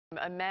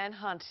A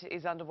manhunt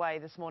is underway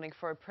this morning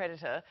for a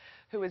predator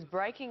who is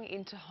breaking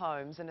into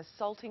homes and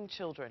assaulting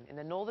children in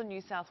the northern New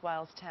South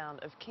Wales town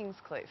of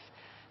Kingscliff.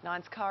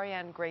 Nine's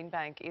Karianne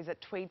Greenbank is at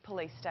Tweed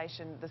Police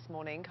Station this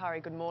morning.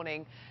 Kari, good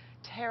morning.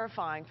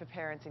 Terrifying for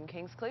parents in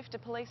Kingscliff. Do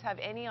police have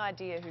any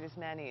idea who this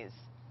man is?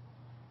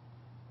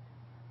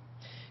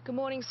 Good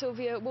morning,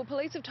 Sylvia. Well,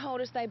 police have told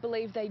us they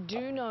believe they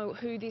do know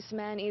who this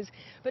man is,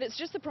 but it's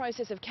just the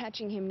process of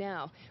catching him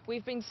now.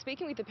 We've been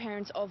speaking with the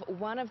parents of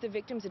one of the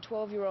victims, a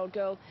 12-year-old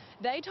girl.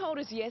 They told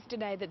us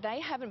yesterday that they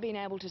haven't been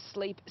able to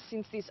sleep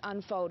since this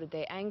unfolded.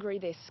 They're angry,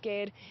 they're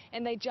scared,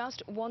 and they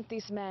just want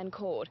this man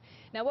caught.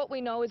 Now, what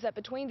we know is that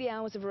between the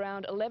hours of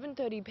around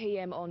 11:30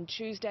 p.m. on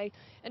Tuesday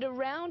and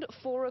around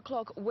 4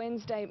 o'clock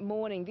Wednesday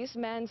morning, this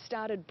man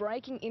started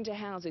breaking into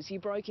houses. He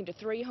broke into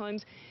 3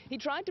 homes. He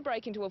tried to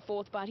break into a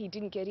 4th, but he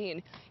didn't get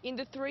in. In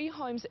the 3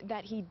 homes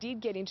that he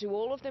did get into,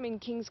 all of them in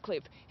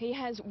Kingscliff, he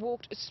has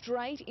walked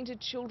straight into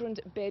children's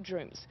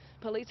bedrooms.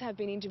 Police have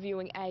been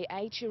interviewing a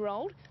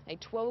 8-year-old, a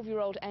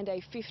 12-year-old and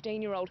a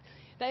 15-year-old.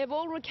 They have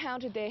all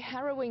recounted their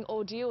harrowing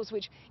ordeals,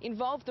 which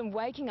involved them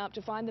waking up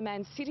to find the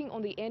man sitting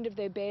on the end of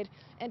their bed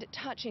and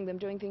touching them,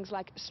 doing things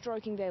like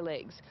stroking their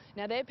legs.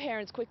 Now, their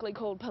parents quickly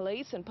called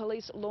police, and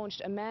police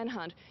launched a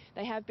manhunt.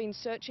 They have been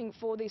searching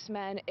for this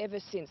man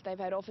ever since. They've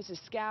had officers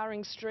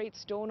scouring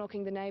streets,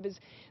 door-knocking the neighbours.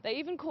 They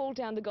even called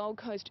down the Gold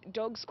Coast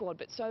Dog Squad,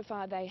 but so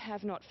far they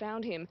have not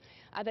found him.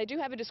 They do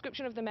have a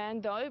description of the man,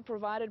 though,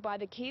 provided by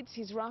the kids.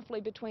 He's roughly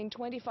between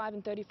 25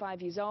 and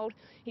 35 years old.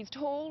 He's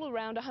tall,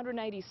 around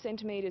 180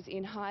 centimetres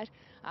in height.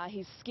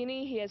 He's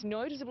skinny, he has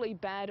noticeably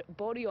bad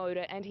body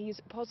odour, and he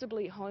is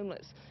possibly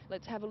homeless.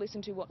 Let's have a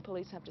listen to what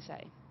police have to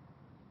say.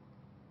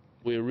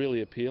 We're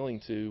really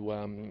appealing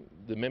to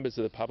the members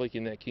of the public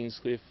in that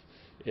Kingscliff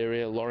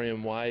area,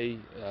 Lorien Way,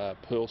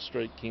 Pearl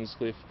Street,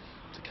 Kingscliff,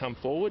 to come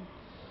forward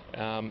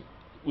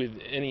with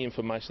any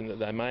information that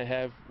they may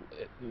have,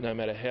 no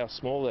matter how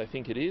small they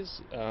think it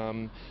is.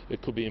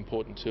 It could be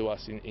important to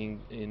us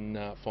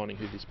in finding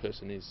who this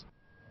person is.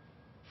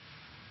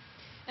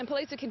 And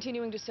police are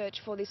continuing to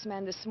search for this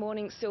man this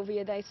morning,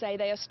 Sylvia. They say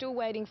they are still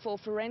waiting for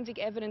forensic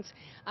evidence,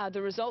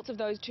 the results of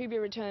those to be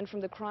returned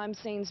from the crime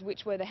scenes,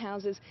 which were the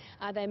houses.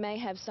 They may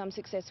have some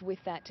success with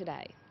that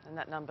today. And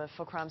that number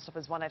for Crime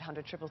Stoppers,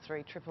 1800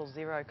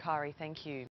 333 000. Kari, thank you.